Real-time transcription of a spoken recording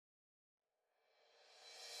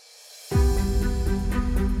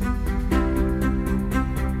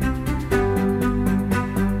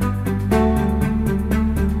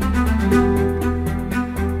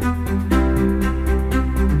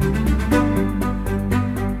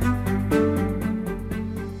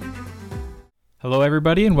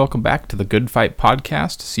everybody, and welcome back to the Good Fight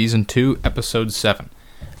Podcast, Season 2, Episode 7.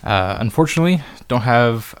 Unfortunately, don't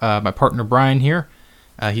have my partner Brian here.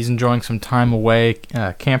 He's enjoying some time away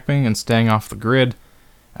camping and staying off the grid,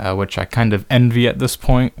 which I kind of envy at this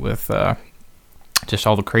point with just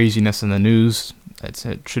all the craziness in the news.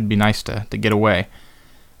 It should be nice to get away.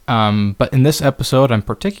 But in this episode, I'm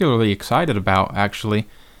particularly excited about, actually.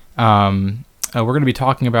 We're going to be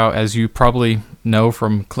talking about, as you probably know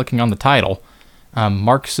from clicking on the title,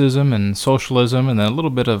 Marxism and socialism, and then a little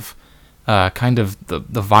bit of kind of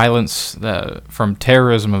the violence from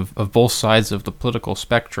terrorism of both sides of the political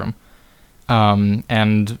spectrum.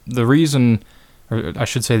 And the reason, or I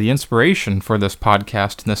should say the inspiration for this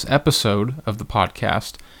podcast, in this episode of the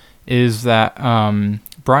podcast, is that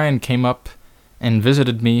Brian came up and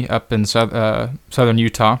visited me up in southern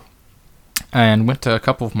Utah and went to a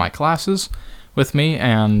couple of my classes with me,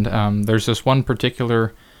 and there's this one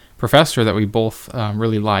particular professor that we both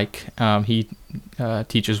really like. He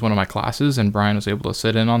teaches one of my classes, and Brian was able to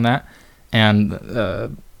sit in on that, and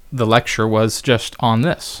the lecture was just on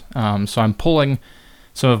this. So I'm pulling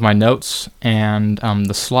some of my notes and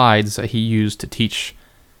the slides that he used to teach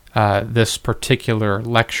this particular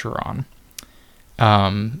lecture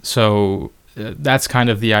on. So that's kind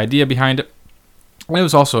of the idea behind it. And it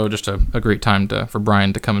was also just a great time for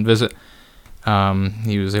Brian to come and visit.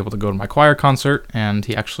 He was able to go to my choir concert, and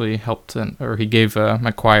he actually helped, he gave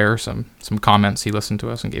my choir some comments. He listened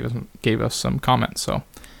to us and gave us some comments, so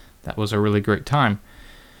that was a really great time.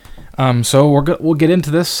 So we'll get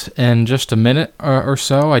into this in just a minute or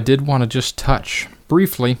so. I did want to just touch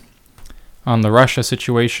briefly on the Russia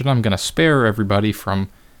situation. I'm going to spare everybody from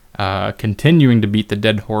continuing to beat the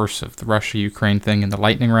dead horse of the Russia-Ukraine thing in the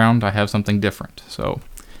lightning round. I have something different, so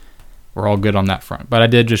we're all good on that front. But I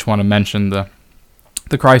did just want to mention the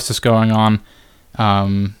crisis going on,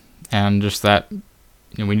 and just that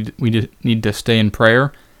we need to stay in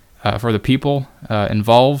prayer for the people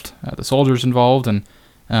involved, the soldiers involved, and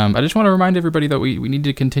I just want to remind everybody that we need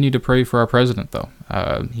to continue to pray for our president, though.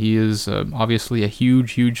 He is obviously a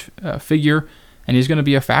huge figure, and he's going to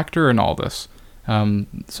be a factor in all this.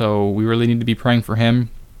 So we really need to be praying for him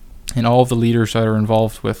and all of the leaders that are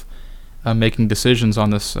involved with making decisions on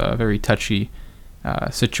this very touchy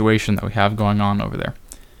situation that we have going on over there.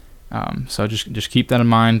 So just keep that in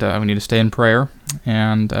mind. We need to stay in prayer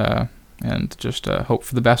and just hope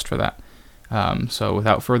for the best for that. So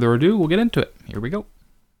without further ado, we'll get into it. Here we go.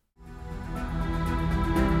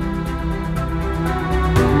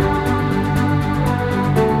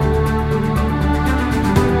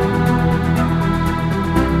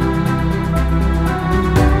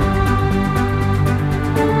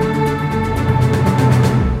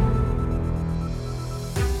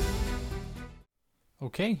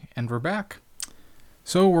 Okay, and we're back.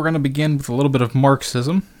 So we're going to begin with a little bit of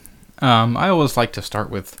Marxism. I always like to start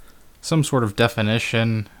with some sort of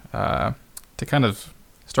definition to kind of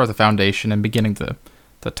start the foundation and beginning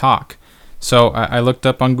the talk. So I looked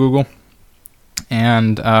up on Google,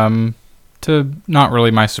 and to not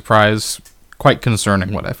really my surprise, quite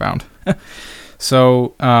concerning what I found.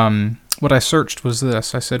 So what I searched was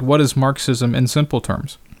this. I said, what is Marxism in simple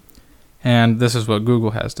terms? And this is what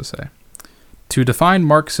Google has to say. To define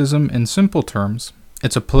Marxism in simple terms,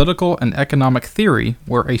 it's a political and economic theory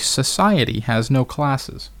where a society has no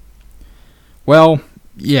classes. Well,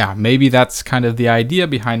 yeah, maybe that's kind of the idea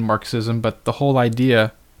behind Marxism, but the whole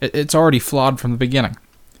idea, it's already flawed from the beginning.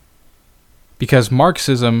 Because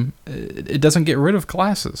Marxism, it doesn't get rid of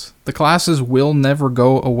classes. The classes will never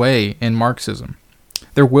go away in Marxism.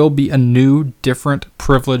 There will be a new, different,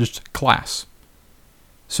 privileged class.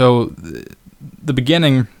 So, the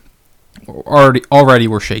beginning already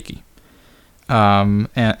were shaky,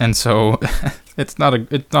 and so it's not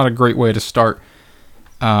a great way to start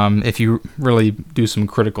if you really do some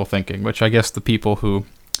critical thinking, which I guess the people who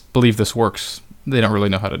believe this works, they don't really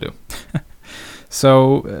know how to do.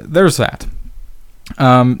 So there's that.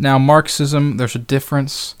 Now Marxism, there's a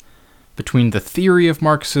difference between the theory of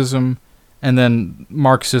Marxism and then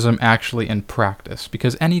Marxism actually in practice,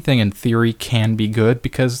 because anything in theory can be good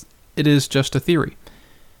because it is just a theory.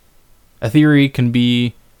 A theory can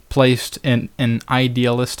be placed in an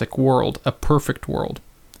idealistic world, a perfect world.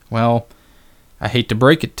 Well, I hate to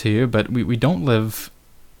break it to you, but we don't live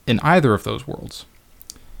in either of those worlds.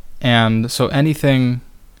 And so anything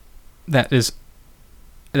that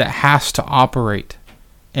has to operate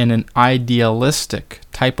in an idealistic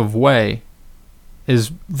type of way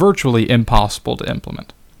is virtually impossible to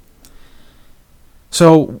implement.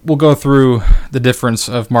 So we'll go through the difference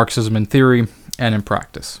of Marxism in theory and in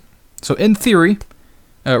practice. So in theory,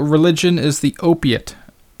 religion is the opiate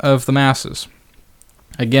of the masses.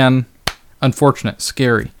 Again, unfortunate,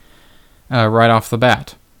 scary, right off the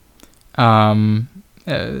bat.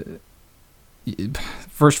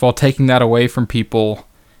 First of all, taking that away from people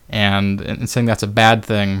and saying that's a bad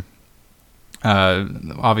thing,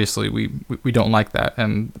 obviously we don't like that,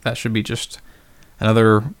 and that should be just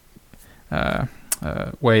another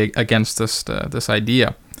way against this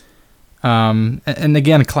idea. And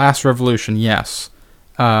again, class revolution, yes.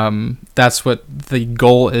 That's what the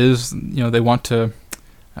goal is. They want to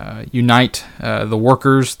unite the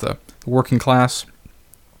workers, the working class.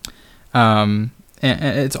 And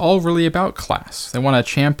it's all really about class. They want to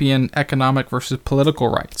champion economic versus political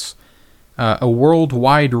rights. A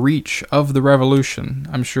worldwide reach of the revolution.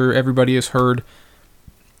 I'm sure everybody has heard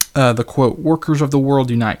the quote, "Workers of the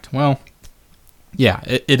world unite." Well, yeah,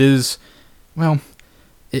 it is. Well,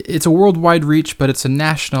 it's a worldwide reach, but it's a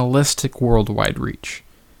nationalistic worldwide reach.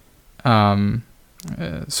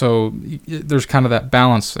 So there's kind of that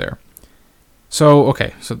balance there. So,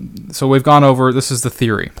 okay, so we've gone over, this is the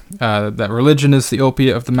theory, that religion is the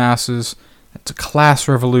opiate of the masses, it's a class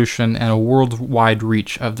revolution, and a worldwide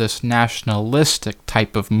reach of this nationalistic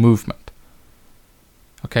type of movement.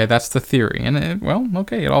 Okay, that's the theory. And,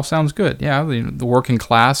 it all sounds good. Yeah, the working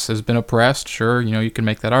class has been oppressed, sure, you can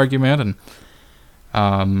make that argument,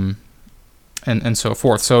 and so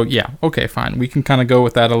forth. So, yeah, okay, fine. We can kind of go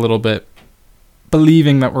with that a little bit,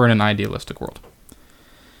 believing that we're in an idealistic world.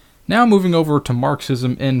 Now moving over to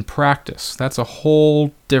Marxism in practice. That's a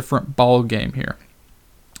whole different ball game here.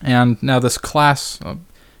 And now this class, a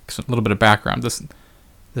little bit of background. This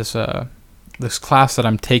class that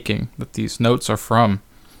I'm taking, that these notes are from,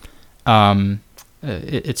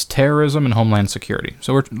 it's terrorism and homeland security.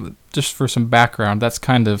 So we're just for some background. That's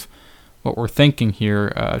kind of what we're thinking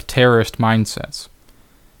here. Terrorist mindsets.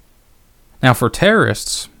 Now for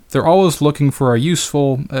terrorists, they're always looking for a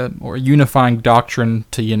useful or unifying doctrine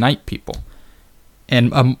to unite people.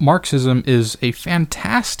 And Marxism is a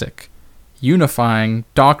fantastic unifying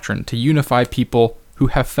doctrine to unify people who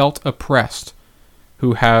have felt oppressed,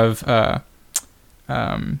 who have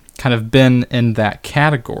kind of been in that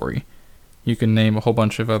category. You can name a whole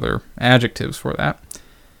bunch of other adjectives for that.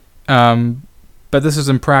 But this is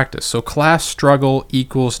in practice. So class struggle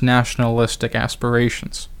equals nationalistic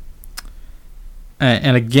aspirations.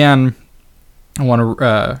 And again, I want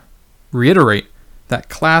to reiterate that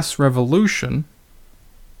class revolution,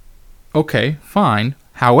 okay, fine.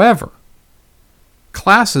 However,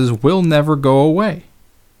 classes will never go away.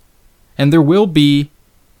 And there will be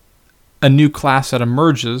a new class that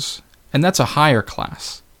emerges, and that's a higher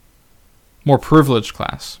class, more privileged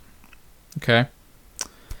class. Okay?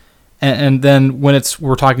 And then when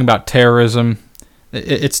we're talking about terrorism,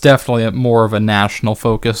 it's definitely more of a national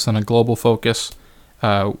focus than a global focus.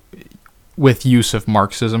 With use of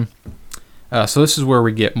Marxism. So this is where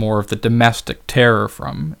we get more of the domestic terror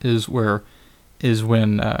from, is when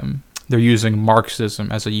they're using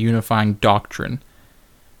Marxism as a unifying doctrine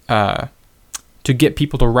to get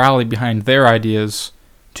people to rally behind their ideas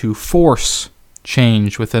to force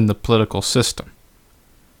change within the political system.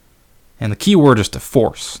 And the key word is to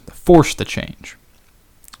force the change.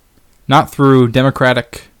 Not through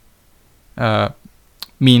democratic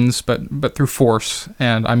means, but through force,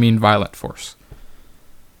 and I mean violent force.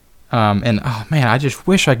 And oh man, I just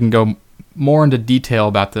wish I can go more into detail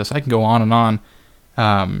about this. I can go on and on,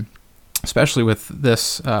 especially with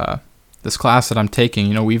this class that I'm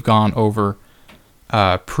taking. We've gone over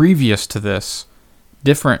previous to this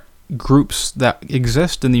different groups that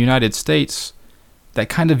exist in the United States that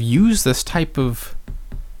kind of use this type of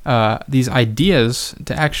these ideas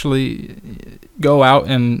to actually go out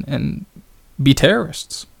and be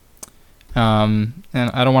terrorists. And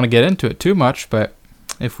I don't want to get into it too much, but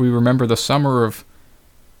if we remember the summer of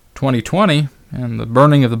 2020 and the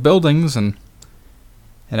burning of the buildings and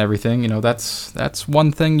everything, that's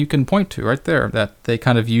one thing you can point to right there, that they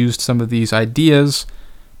kind of used some of these ideas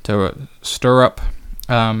to stir up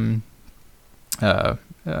and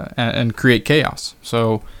create chaos.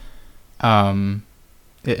 So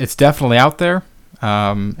it's definitely out there,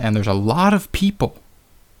 and there's a lot of people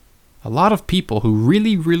who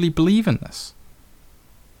really, really believe in this.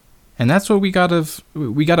 And that's what we gotta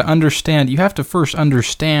understand. You have to first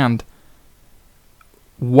understand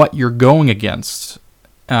what you're going against,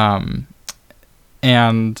 and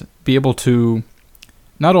be able to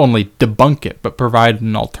not only debunk it, but provide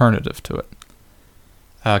an alternative to it.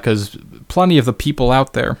 Because plenty of the people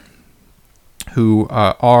out there who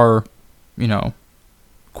are,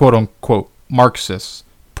 quote unquote Marxists,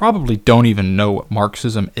 probably don't even know what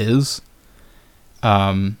Marxism is.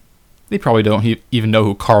 They probably don't even know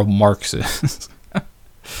who Karl Marx is,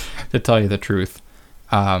 to tell you the truth.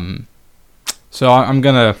 So I'm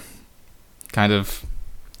going to kind of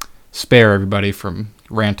spare everybody from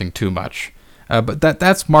ranting too much. But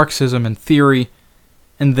that's Marxism in theory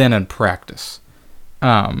and then in practice.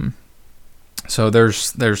 So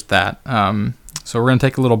there's that. So we're going to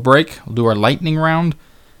take a little break. We'll do our lightning round.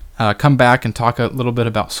 Come back and talk a little bit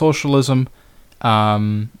about socialism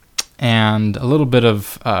and a little bit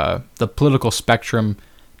of the political spectrum,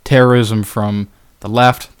 terrorism from the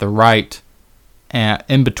left, the right, and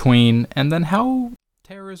in between, and then how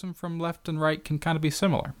terrorism from left and right can kind of be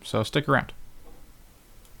similar. So stick around.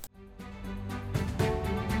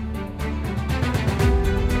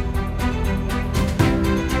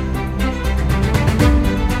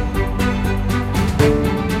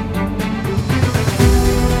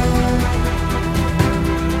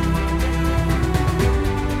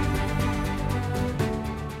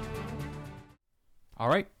 All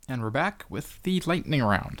right, and we're back with the lightning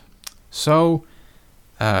round. So,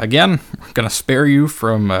 again, we're going to spare you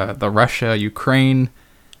from the Russia-Ukraine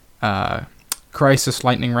crisis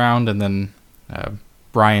lightning round, and then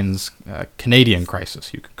Brian's Canadian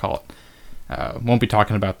crisis, you could call it. Won't be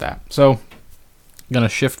talking about that. So, I'm going to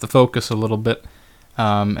shift the focus a little bit,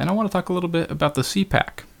 and I want to talk a little bit about the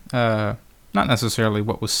CPAC. Not necessarily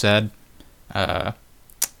what was said, but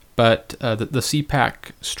the CPAC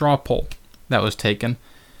straw poll that was taken,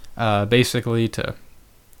 basically to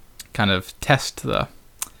kind of test the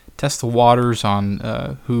waters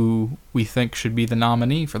on who we think should be the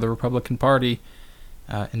nominee for the Republican Party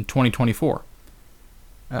in 2024.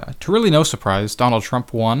 To really no surprise, Donald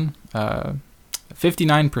Trump won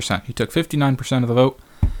 59%. He took 59% of the vote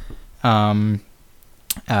at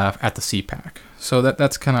the CPAC. So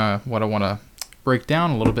that's kind of what I want to break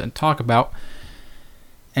down a little bit and talk about.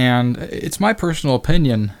 And it's my personal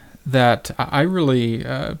opinion that I really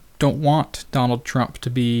don't want Donald Trump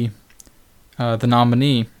to be the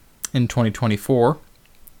nominee in 2024,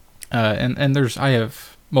 and I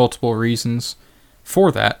have multiple reasons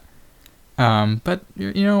for that. But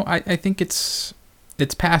I think it's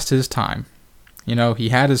past his time. He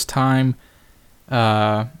had his time,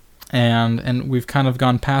 and we've kind of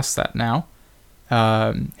gone past that now.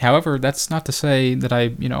 However, that's not to say that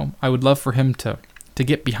I would love for him to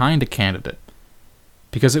get behind a candidate,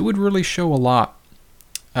 because it would really show a lot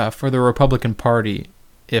for the Republican Party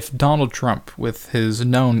if Donald Trump, with his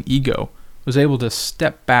known ego, was able to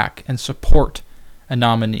step back and support a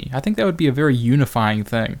nominee. I think that would be a very unifying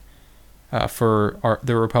thing for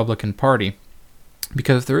the Republican Party,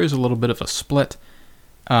 because there is a little bit of a split,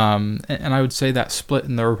 and I would say that split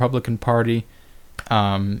in the Republican Party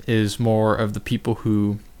is more of the people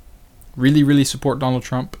who really, really support Donald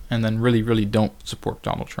Trump and then really, really don't support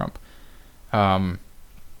Donald Trump.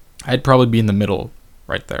 I'd probably be in the middle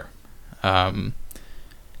right there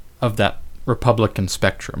of that Republican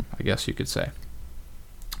spectrum, I guess you could say.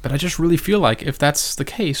 But I just really feel like if that's the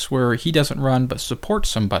case, where he doesn't run but supports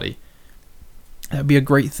somebody, that'd be a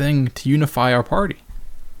great thing to unify our party.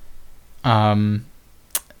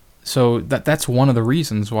 So that's one of the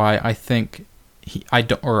reasons why I think I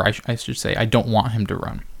don't want him to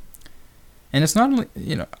run. And it's not only,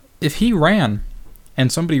 if he ran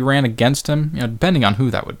and somebody ran against him, depending on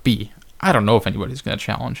who that would be, I don't know if anybody's going to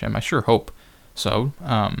challenge him. I sure hope so.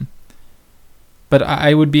 But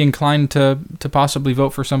I would be inclined to possibly vote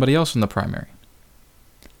for somebody else in the primary.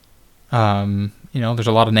 There's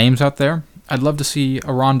a lot of names out there. I'd love to see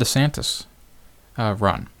a Ron DeSantis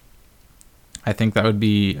run. I think that would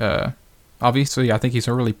be, obviously, I think he's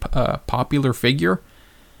a really popular figure.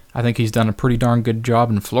 I think he's done a pretty darn good job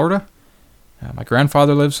in Florida. My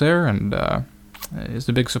grandfather lives there and is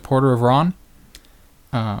a big supporter of Ron.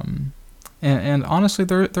 And honestly,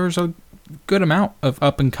 there's a good amount of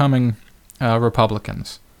up-and-coming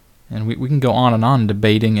Republicans. And we can go on and on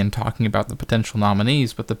debating and talking about the potential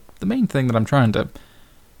nominees, but the main thing that I'm trying to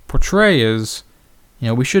portray is,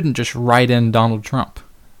 we shouldn't just write in Donald Trump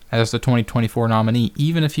as the 2024 nominee,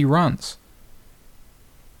 even if he runs.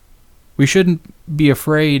 We shouldn't be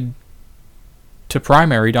afraid to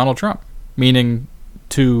primary Donald Trump, meaning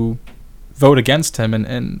to vote against him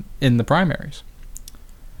in the primaries.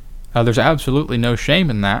 There's absolutely no shame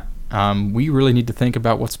in that. We really need to think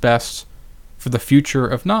about what's best for the future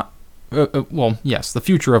of the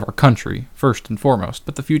future of our country, first and foremost,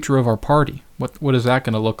 but the future of our party. What is that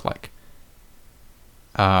going to look like?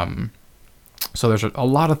 So there's a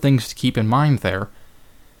lot of things to keep in mind there.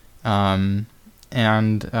 It's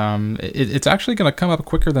actually going to come up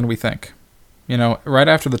quicker than we think. Right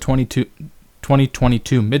after the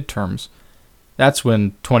 2022 midterms, that's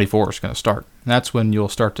when 24 is going to start. That's when you'll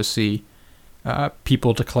start to see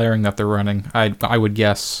people declaring that they're running. I would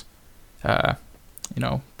guess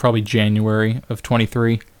probably January of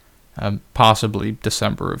 23, possibly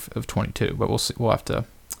December of 22. But we'll see. We'll have to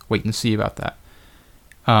wait and see about that.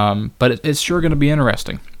 But it's sure going to be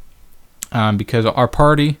interesting because our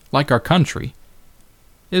party, like our country,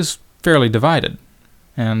 is fairly divided,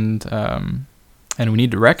 and we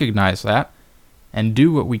need to recognize that and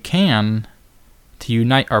do what we can to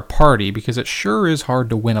unite our party, because it sure is hard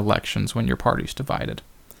to win elections when your party's divided.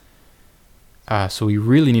 So we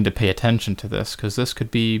really need to pay attention to this, because this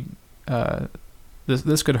could be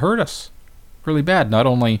this could hurt us really bad, not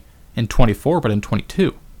only in 24 but in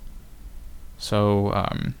 22. So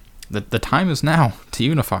the time is now to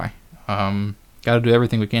unify. Got to do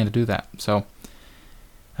everything we can to do that. So,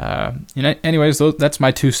 anyways, that's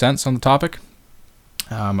my 2 cents on the topic.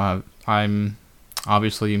 I'm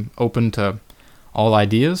obviously open to all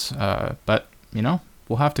ideas, but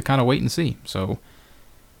we'll have to kind of wait and see. So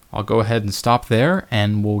I'll go ahead and stop there,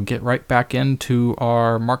 and we'll get right back into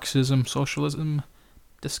our Marxism, socialism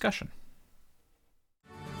discussion.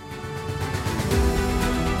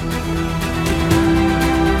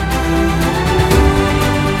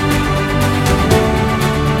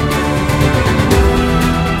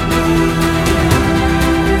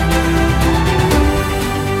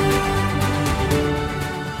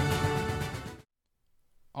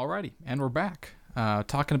 Alrighty, and we're back,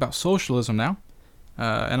 talking about socialism now,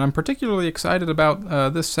 and I'm particularly excited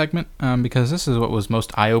about this segment because this is what was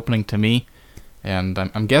most eye-opening to me, and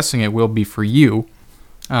I'm guessing it will be for you.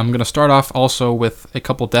 I'm going to start off also with a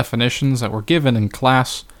couple definitions that were given in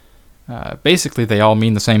class. Basically, they all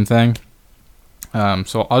mean the same thing,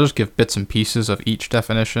 so I'll just give bits and pieces of each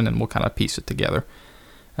definition, and we'll kind of piece it together.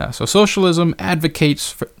 So socialism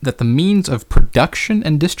advocates that the means of production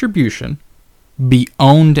and distribution be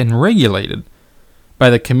owned and regulated by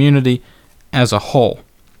the community as a whole.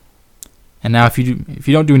 And now, if you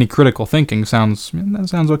don't do any critical thinking, that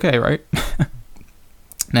sounds okay, right?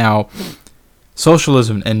 Now,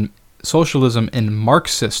 socialism in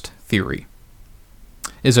Marxist theory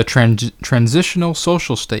is a transitional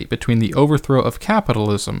social state between the overthrow of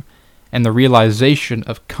capitalism and the realization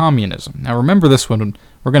of communism. Now, remember this one.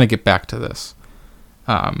 We're going to get back to this.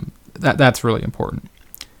 That's really important.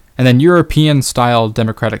 And then European-style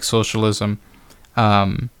democratic socialism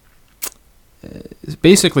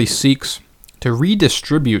basically seeks to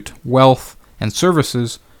redistribute wealth and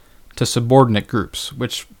services to subordinate groups,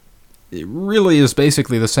 which it really is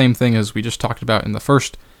basically the same thing as we just talked about in the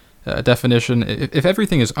first definition. If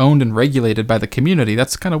everything is owned and regulated by the community,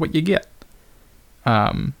 that's kind of what you get.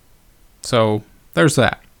 So there's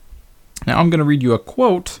that. Now I'm going to read you a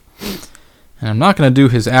quote, and I'm not going to do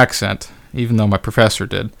his accent, even though my professor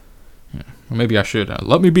did. Well, maybe I should.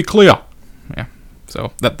 Let me be clear. Yeah.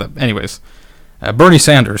 So anyways, Bernie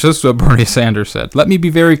Sanders. This is what Bernie Sanders said. Let me be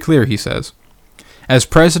very clear, he says. As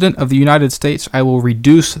President of the United States, I will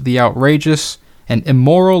reduce the outrageous and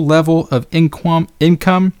immoral level of income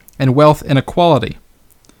and wealth inequality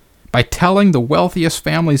by telling the wealthiest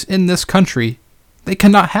families in this country they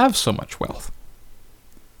cannot have so much wealth.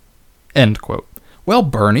 End quote. Well,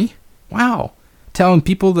 Bernie, wow. Telling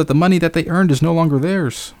people that the money that they earned is no longer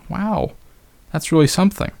theirs. Wow. That's really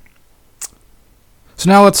something. So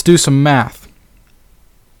now let's do some math.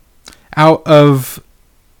 Out of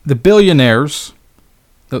the billionaires,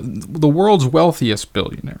 the world's wealthiest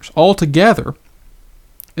billionaires, altogether,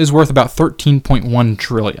 is worth about $13.1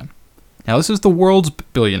 trillion. Now this is the world's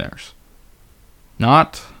billionaires.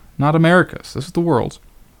 Not America's. This is the world's.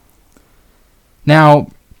 Now,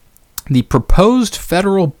 the proposed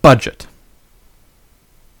federal budget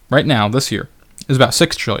right now, this year, is about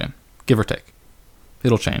 $6 trillion, give or take.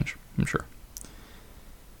 It'll change, I'm sure.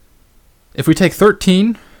 If we take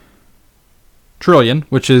 13 trillion,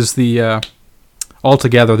 which is the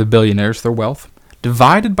altogether the billionaires, their wealth,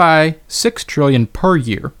 divided by 6 trillion per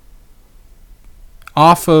year,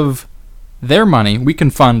 off of their money, we can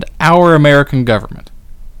fund our American government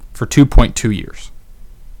for 2.2 years.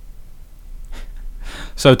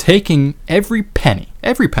 So taking every penny,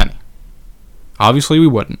 obviously we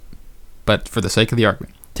wouldn't, but for the sake of the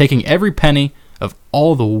argument, taking every penny of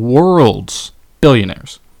all the world's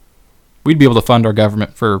billionaires, we'd be able to fund our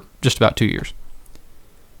government for just about 2 years.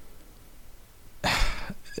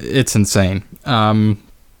 It's insane.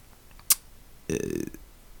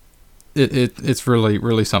 It's really,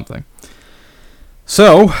 really something.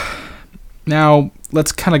 So, now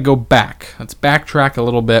let's kind of go back. Let's backtrack a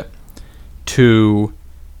little bit to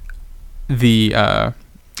the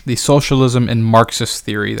socialism and Marxist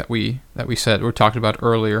theory that we talked about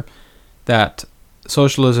earlier, that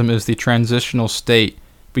socialism is the transitional state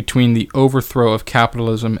between the overthrow of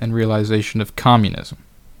capitalism and realization of communism.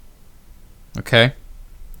 Okay?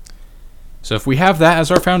 So if we have that as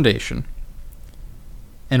our foundation,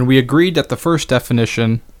 and we agreed that the first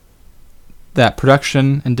definition, that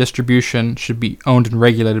production and distribution should be owned and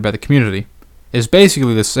regulated by the community, is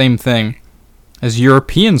basically the same thing as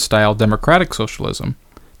European-style democratic socialism,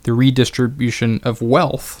 the redistribution of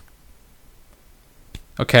wealth.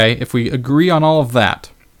 Okay, if we agree on all of that,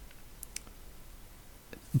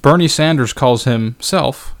 Bernie Sanders calls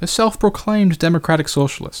himself a self-proclaimed democratic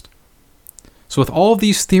socialist. So with all of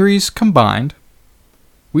these theories combined,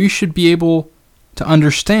 we should be able to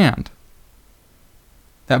understand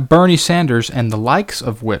that Bernie Sanders and the likes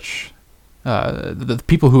of which, the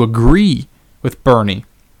people who agree with Bernie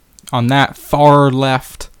on that far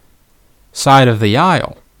left side of the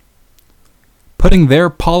aisle, putting their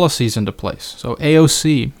policies into place. So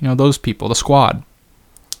AOC, those people, the squad,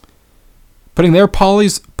 putting their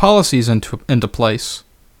policies into place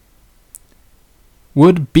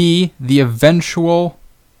would be the eventual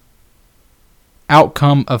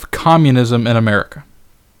outcome of communism in America.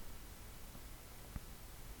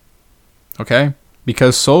 Okay?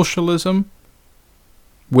 Because socialism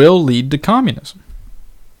will lead to communism.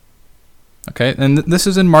 Okay? And this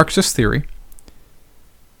is in Marxist theory,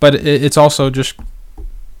 but it's also just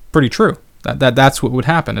pretty true. That's what would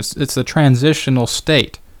happen. It's the transitional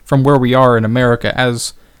state from where we are in America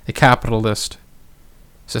as a capitalist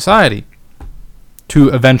society to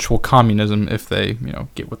eventual communism if they,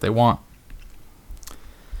 get what they want.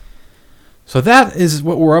 So that is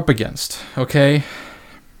what we're up against, okay?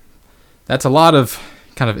 That's a lot of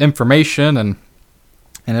kind of information and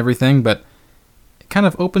everything, but it kind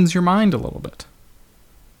of opens your mind a little bit.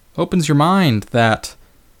 Opens your mind that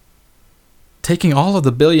taking all of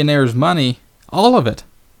the billionaires' money, all of it,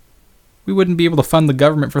 we wouldn't be able to fund the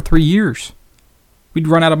government for 3 years. We'd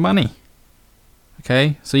run out of money.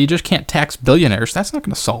 Okay? So you just can't tax billionaires. That's not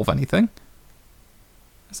going to solve anything.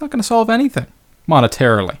 That's not going to solve anything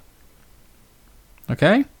monetarily.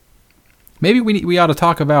 Okay? Maybe we ought to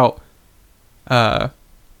talk about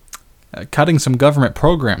cutting some government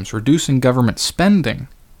programs, reducing government spending.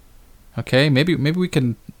 Okay? Maybe we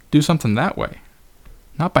can do something that way.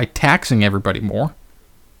 Not by taxing everybody more.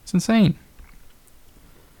 It's insane.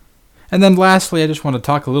 And then lastly, I just want to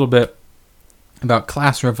talk a little bit about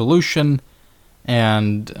class revolution.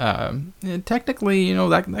 And technically,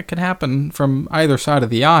 that could happen from either side of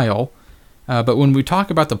the aisle. But when we talk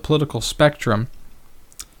about the political spectrum,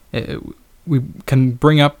 we can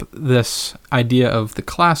bring up this idea of the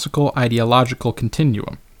classical ideological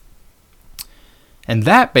continuum. And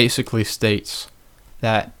that basically states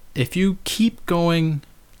that if you keep going,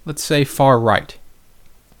 let's say far right,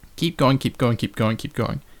 keep going,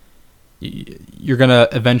 you're going to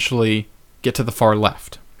eventually get to the far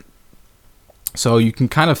left. So you can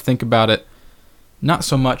kind of think about it not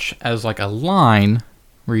so much as like a line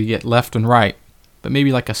where you get left and right, but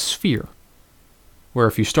maybe like a sphere, where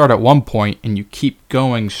if you start at one point and you keep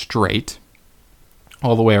going straight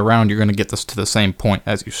all the way around, you're going to get this to the same point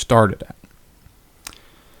as you started at.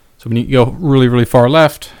 So when you go really, really far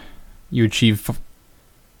left, you achieve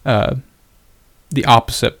the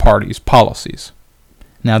opposite party's policies.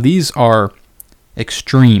 Now these are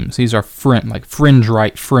extremes. These are fringe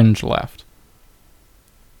right, fringe left.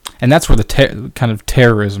 And that's where the kind of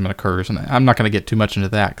terrorism occurs. And I'm not going to get too much into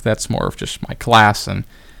that, 'cause that's more of just my class and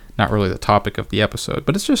not really the topic of the episode.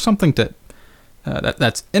 But it's just something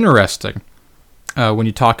that's interesting when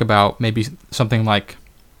you talk about maybe something like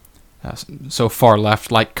so far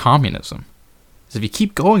left like communism. Because if you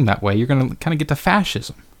keep going that way, you're going to kind of get to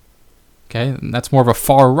fascism. Okay, and that's more of a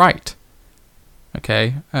far right,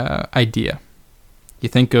 idea. You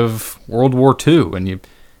think of World War II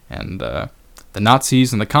and the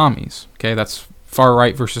Nazis and the commies. Okay, that's far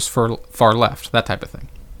right versus far left, that type of thing.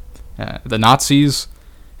 The Nazis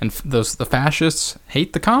and the fascists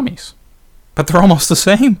hate the commies, but they're almost the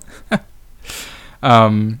same.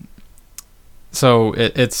 So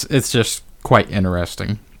it's just quite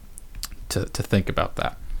interesting to think about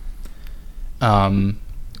that.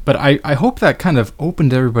 But I hope that kind of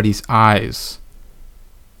opened everybody's eyes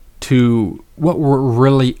to what we're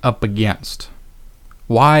really up against.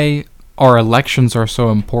 Why our elections are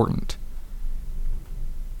so important.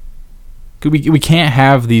 We can't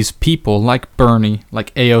have these people like Bernie,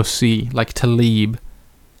 like AOC, like Tlaib.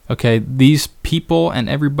 Okay, these people and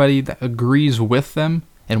everybody that agrees with them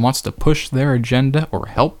and wants to push their agenda or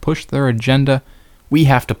help push their agenda, we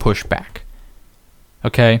have to push back.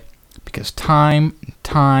 Okay? Because time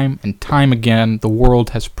and time again, the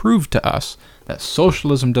world has proved to us that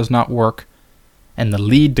socialism does not work, and the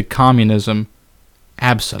lead to communism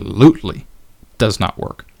absolutely does not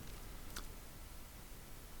work.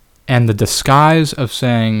 And the disguise of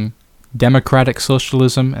saying democratic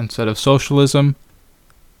socialism instead of socialism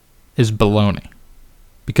is baloney,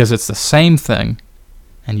 because it's the same thing,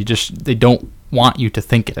 and they don't want you to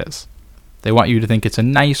think it is. They want you to think it's a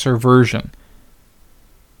nicer version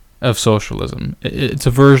of socialism. It's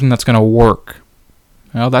a version that's going to work.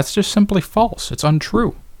 That's just simply false. It's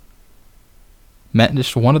untrue.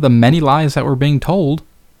 Just one of the many lies that were being told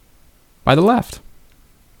by the left.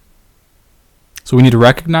 So we need to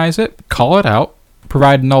recognize it, call it out,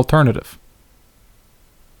 provide an alternative.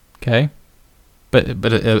 Okay? But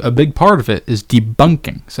a big part of it is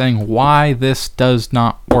debunking, saying why this does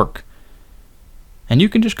not work. And you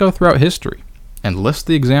can just go throughout history and list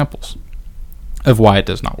the examples of why it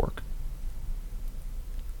does not work.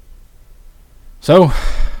 So,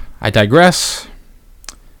 I digress.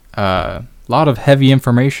 A lot of heavy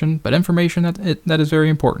information, but information that is very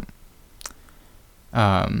important.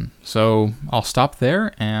 So, I'll stop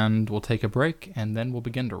there, and we'll take a break, and then we'll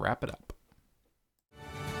begin to wrap it up.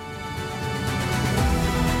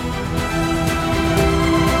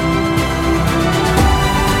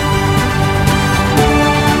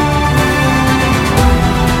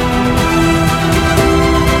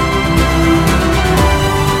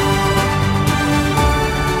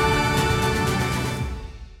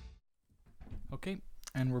 Okay,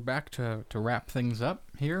 and we're back to wrap things up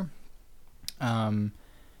here. And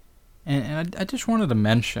I just wanted to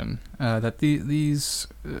mention that these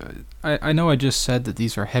I know I just said that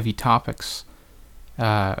these are heavy topics,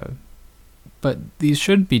 but these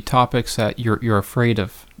shouldn't be topics that you're afraid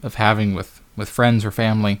of having with friends or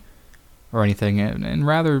family or anything, and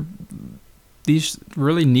rather these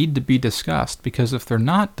really need to be discussed, because if they're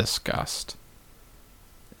not discussed,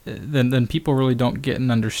 then people really don't get an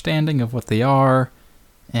understanding of what they are,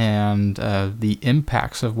 and the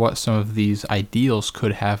impacts of what some of these ideals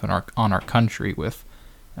could have on our country, with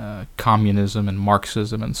communism and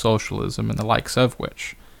Marxism and socialism and the likes of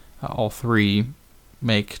which, all three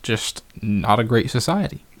make just not a great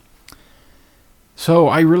society. So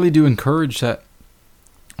I really do encourage that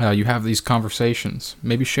you have these conversations.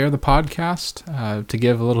 Maybe share the podcast to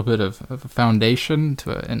give a little bit of a foundation,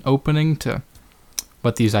 to an opening to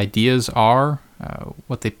what these ideas are,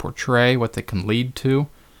 what they portray, what they can lead to.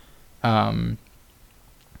 And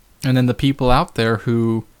then the people out there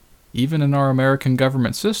who, even in our American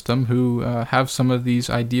government system, who have some of these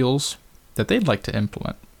ideals that they'd like to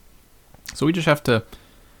implement. So we just have to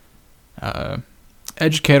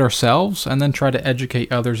educate ourselves, and then try to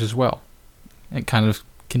educate others as well, and kind of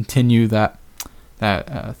continue that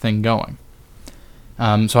thing going.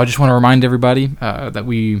 So I just want to remind everybody that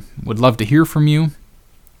we would love to hear from you.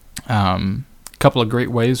 A couple of great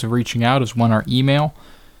ways of reaching out is, one, our email,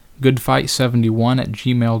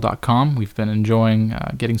 goodfight71@gmail.com. We've been enjoying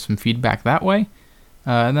getting some feedback that way.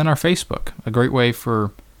 And then our Facebook, a great way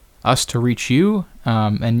for us to reach you,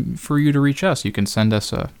 and for you to reach us. You can send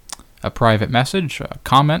us a private message, a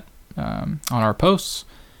comment on our posts,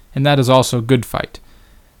 and that is also Good Fight.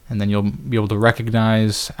 And then you'll be able to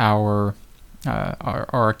recognize our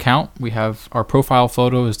account. We have our profile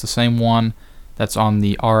photo is the same one that's on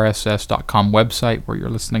the rss.com website where you're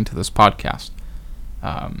listening to this podcast.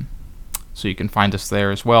 So you can find us there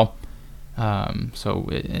as well.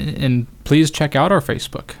 And please check out our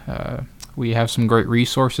Facebook. We have some great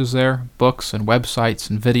resources there, books and websites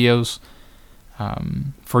and videos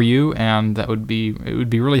for you, and it would be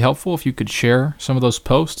really helpful if you could share some of those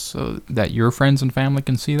posts so that your friends and family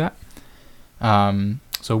can see that.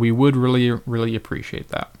 So we would really, really appreciate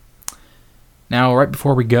that. Now, right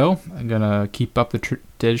before we go, I'm going to keep up the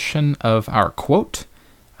tradition of our quote.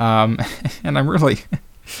 And I'm really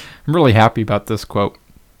happy about this quote,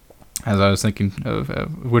 as I was thinking of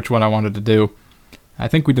which one I wanted to do. I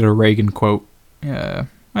think we did a Reagan quote. Might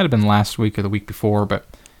have been last week or the week before, but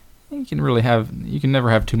you can never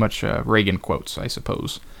have too much Reagan quotes, I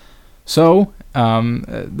suppose. So,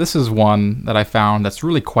 this is one that I found that's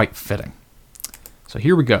really quite fitting. So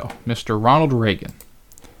here we go. Mr. Ronald Reagan.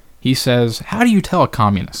 He says, "How do you tell a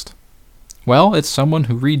communist? Well, it's someone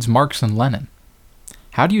who reads Marx and Lenin.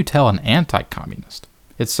 How do you tell an anti-communist?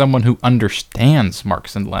 It's someone who understands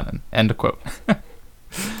Marx and Lenin." End quote.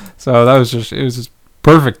 So it was just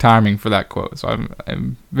perfect timing for that quote. So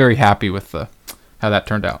I'm very happy with how that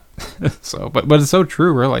turned out. So, but it's so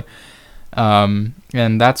true, really.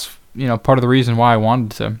 And that's part of the reason why I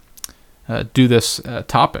wanted to do this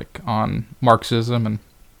topic on Marxism and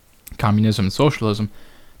communism and socialism,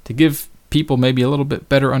 to give people maybe a little bit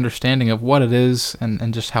better understanding of what it is,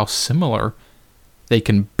 and just how similar they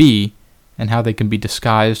can be, and how they can be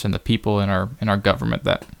disguised in the people in our government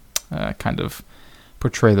that kind of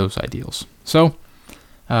portray those ideals. So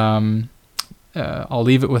I'll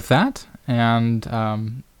leave it with that, and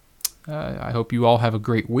I hope you all have a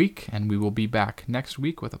great week, and we will be back next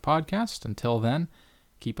week with a podcast. Until then,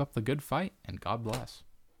 keep up the good fight, and God bless.